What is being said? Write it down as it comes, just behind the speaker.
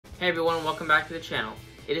Hey everyone, welcome back to the channel.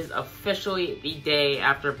 It is officially the day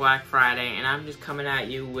after Black Friday, and I'm just coming at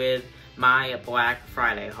you with my Black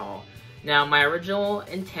Friday haul. Now, my original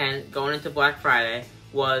intent going into Black Friday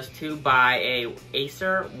was to buy a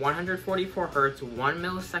Acer 144Hz 1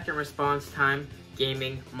 millisecond response time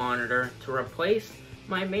gaming monitor to replace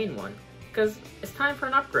my main one, because it's time for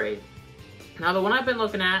an upgrade. Now, the one I've been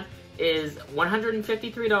looking at is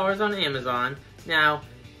 $153 on Amazon. Now,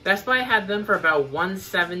 Best Buy had them for about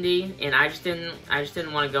 $170, and I just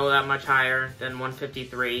didn't want to go that much higher than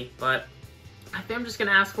 $153. But I think I'm just gonna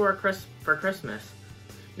ask for Christmas.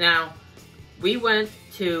 Now, we went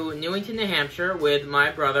to Newington, New Hampshire with my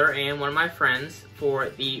brother and one of my friends for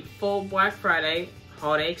the full Black Friday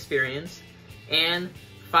holiday experience, and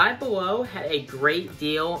Five Below had a great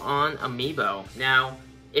deal on Amiibo. Now,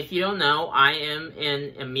 if you don't know, I am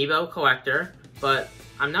an Amiibo collector, but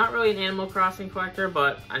I'm not really an Animal Crossing collector,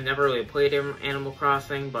 but I never really played Animal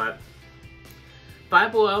Crossing, but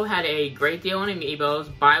Five Below had a great deal on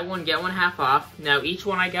Amiibos. Buy one, get one half off. Now, each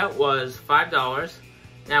one I got was $5.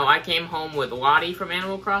 Now, I came home with Lottie from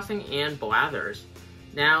Animal Crossing and Blathers.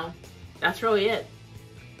 Now, that's really it.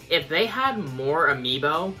 If they had more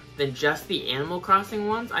Amiibo than just the Animal Crossing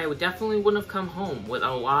ones, I definitely wouldn't have come home with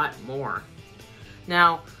a lot more.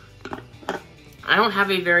 Now, I don't have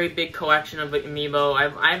a very big collection of Amiibo.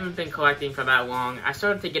 I haven't been collecting for that long. I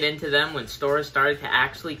started to get into them when stores started to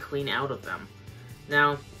actually clean out of them.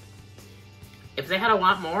 Now, if they had a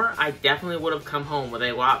lot more, I definitely would have come home with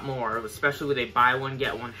a lot more, especially with a buy one,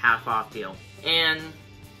 get one half off deal. And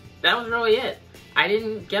that was really it. I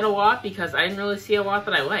didn't get a lot because I didn't really see a lot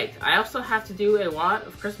that I liked. I also have to do a lot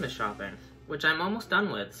of Christmas shopping, which I'm almost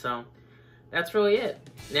done with, so that's really it.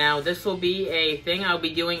 Now, this will be a thing I'll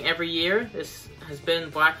be doing every year. This has been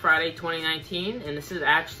Black Friday 2019, and this is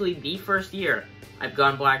actually the first year I've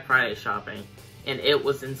gone Black Friday shopping, and it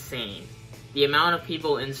was insane. The amount of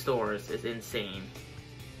people in stores is insane.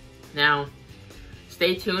 Now,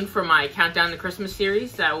 stay tuned for my Countdown to Christmas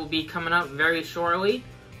series that will be coming up very shortly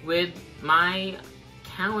with my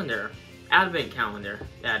calendar, Advent calendar,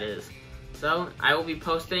 that is. So, I will be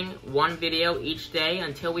posting one video each day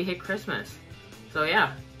until we hit Christmas. So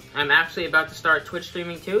yeah, I'm actually about to start Twitch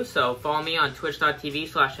streaming too, so follow me on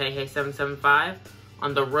twitch.tv/heyhey775.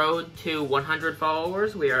 On the road to 100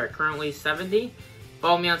 followers, we are currently 70.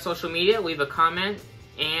 Follow me on social media, leave a comment,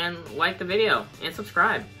 and like the video, and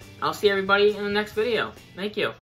subscribe. I'll see everybody in the next video. Thank you.